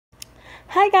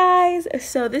Hi guys!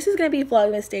 So this is going to be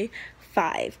Vlogmas Day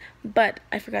 5, but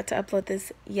I forgot to upload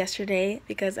this yesterday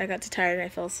because I got too tired and I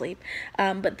fell asleep.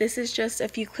 But this is just a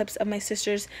few clips of my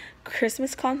sister's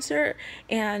Christmas concert,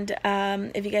 and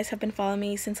if you guys have been following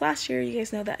me since last year, you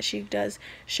guys know that she does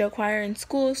show choir in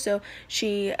school, so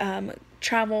she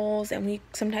travels and we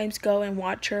sometimes go and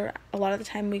watch her. A lot of the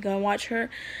time we go and watch her,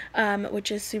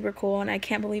 which is super cool, and I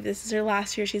can't believe this is her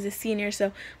last year. She's a senior,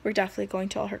 so we're definitely going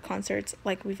to all her concerts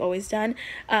like we've always done,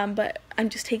 but I'm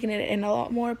just taking it in a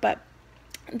lot more. But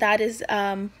that is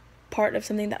part of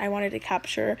something that I wanted to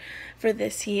capture for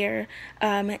this year,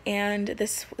 and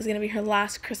this was going to be her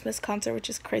last Christmas concert, which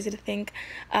is crazy to think,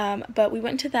 but we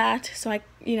went to that, so I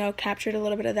captured a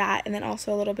little bit of that, and then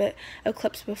also a little bit of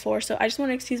clips before. So I just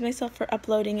want to excuse myself for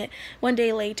uploading it one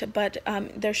day late, but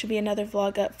there should be another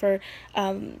vlog up for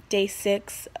day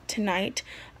 6 tonight,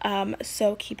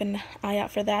 so keep an eye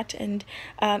out for that. And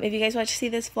if you guys want to see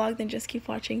this vlog, then just keep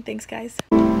watching. Thanks guys.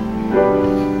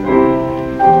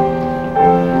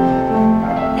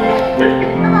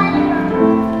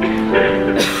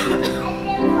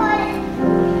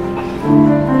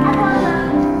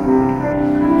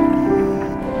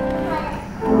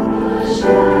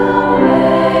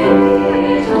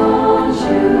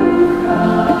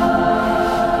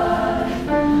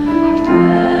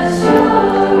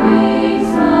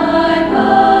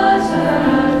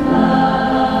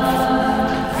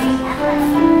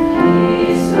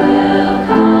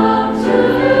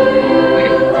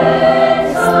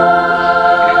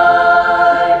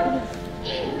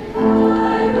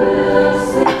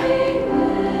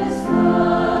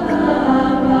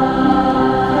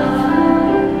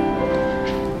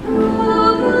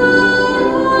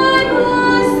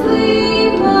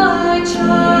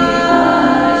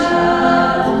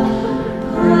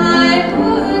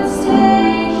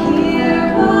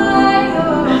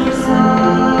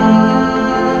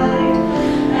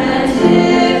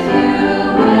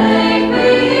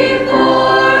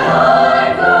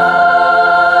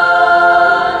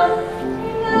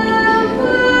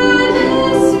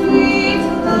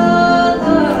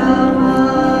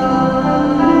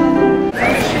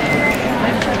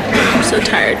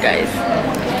 Guys,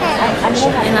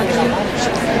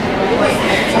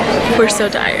 we're so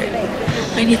tired.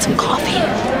 I need some coffee.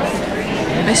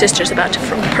 My sister's about to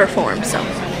perform, so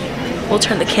we'll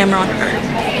turn the camera on her.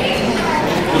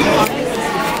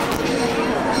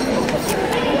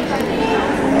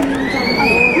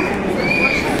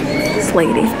 This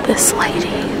lady,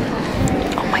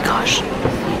 oh my gosh,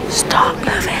 stop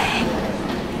moving.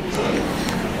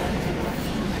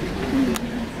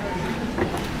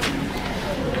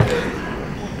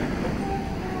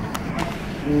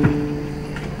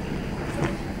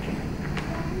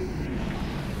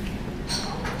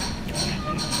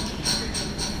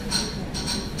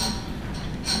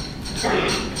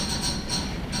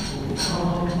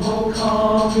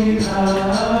 Call Emmanuel,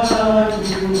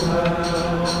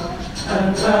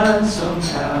 and ransom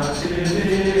captive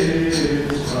Israel.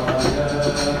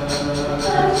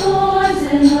 The boys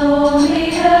in lonely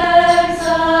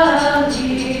exile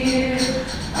here,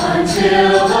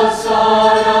 until the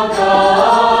Son of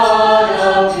God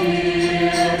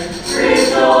appear.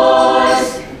 Rejoice,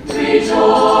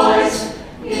 rejoice,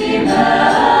 Emmanuel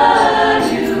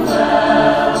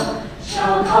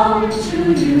shall come to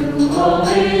you, O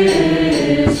Israel.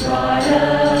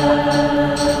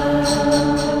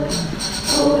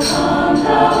 Oh, come.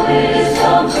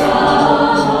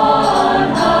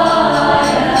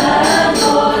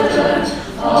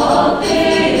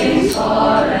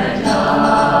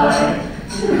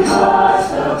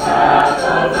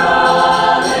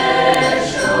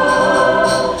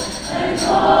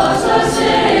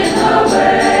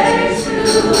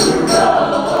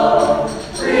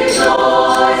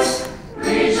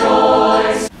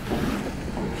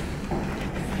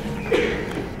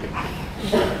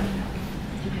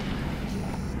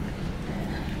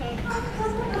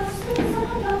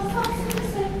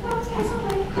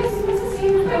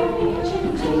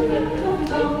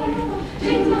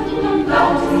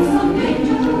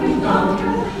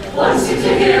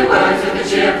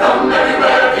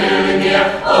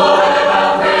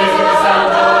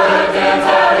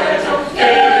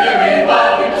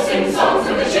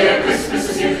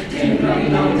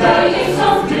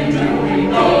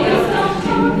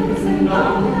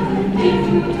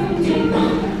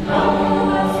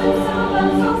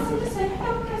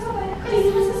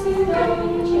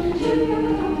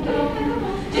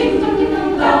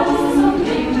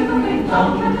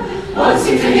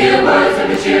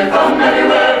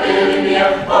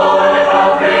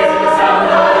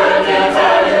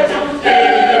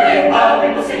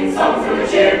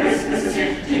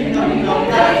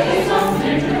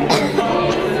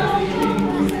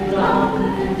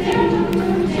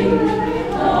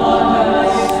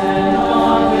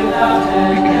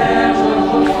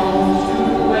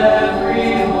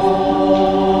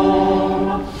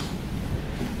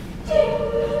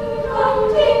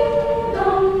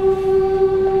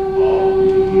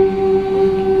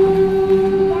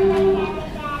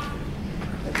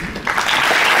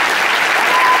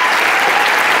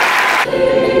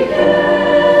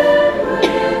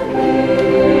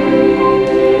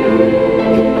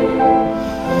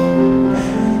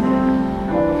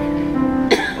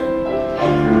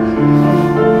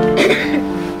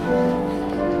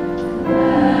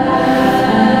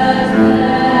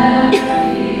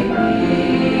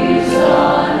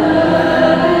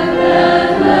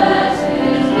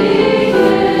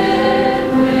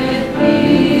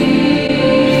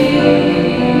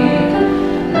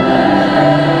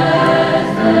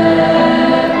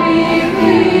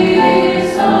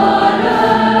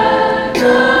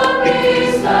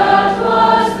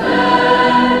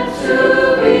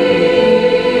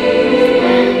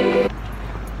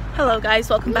 guys,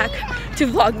 welcome back to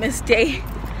Vlogmas Day.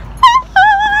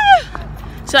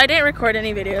 So I didn't record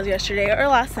any videos yesterday or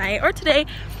last night or today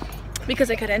because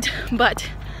I couldn't, but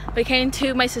we came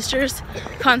to my sister's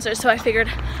concert, so I figured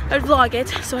I'd vlog it,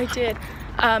 so I did.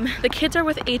 The kids are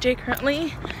with AJ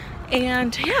currently,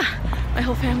 and yeah, my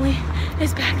whole family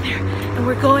is back there, and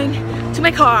we're going to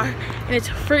my car, and it's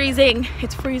freezing.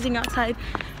 It's freezing outside.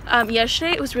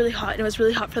 Yesterday it was really hot, and it was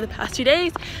really hot for the past 2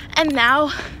 days, and now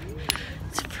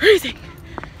it's freezing.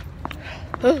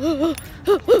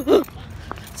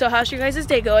 So how's your guys'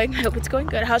 day going? I hope it's going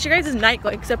good. How's your guys' night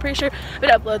going? Because I'm pretty sure I'm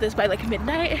gonna upload this by like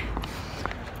midnight.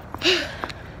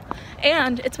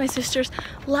 And it's my sister's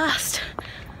last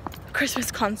Christmas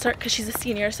concert because she's a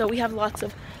senior, so we have lots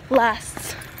of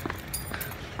lasts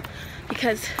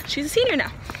because she's a senior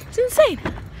now. It's insane.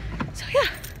 So yeah.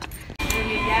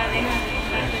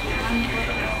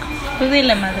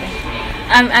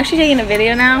 I'm actually taking a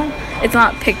video now. It's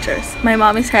not pictures. My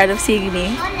mom is tired of seeing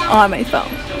me on my phone.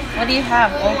 What do you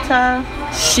have? Ulta?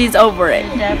 She's over it.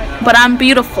 But I'm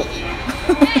beautiful.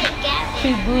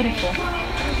 She's beautiful.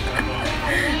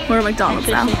 We're at McDonald's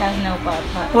now. She has no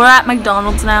butt. We're at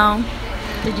McDonald's now.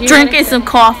 Did you Drinking some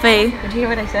coffee. Did you hear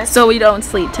what I said? So we don't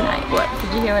sleep tonight. What?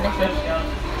 Did you hear what I said?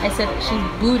 I said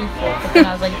she's beautiful, but then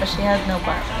I was like, but she has no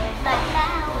butt.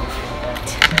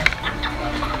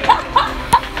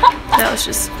 That was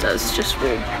just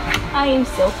rude. I am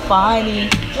so funny.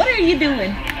 What are you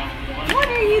doing? What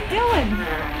are you doing?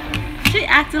 She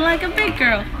acting like a big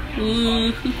girl.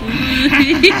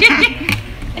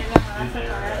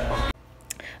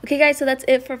 Okay guys, so that's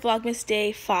it for Vlogmas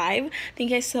Day 5. Thank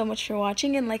you guys so much for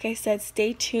watching, and like I said,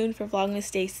 stay tuned for Vlogmas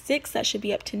Day 6. That should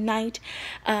be up tonight.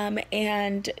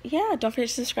 And yeah, don't forget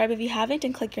to subscribe if you haven't,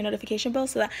 and click your notification bell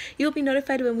so that you'll be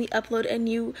notified when we upload a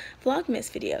new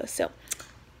Vlogmas video. So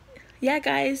yeah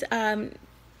guys, thank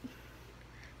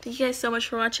you guys so much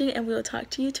for watching, and we will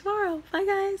talk to you tomorrow. Bye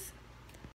guys.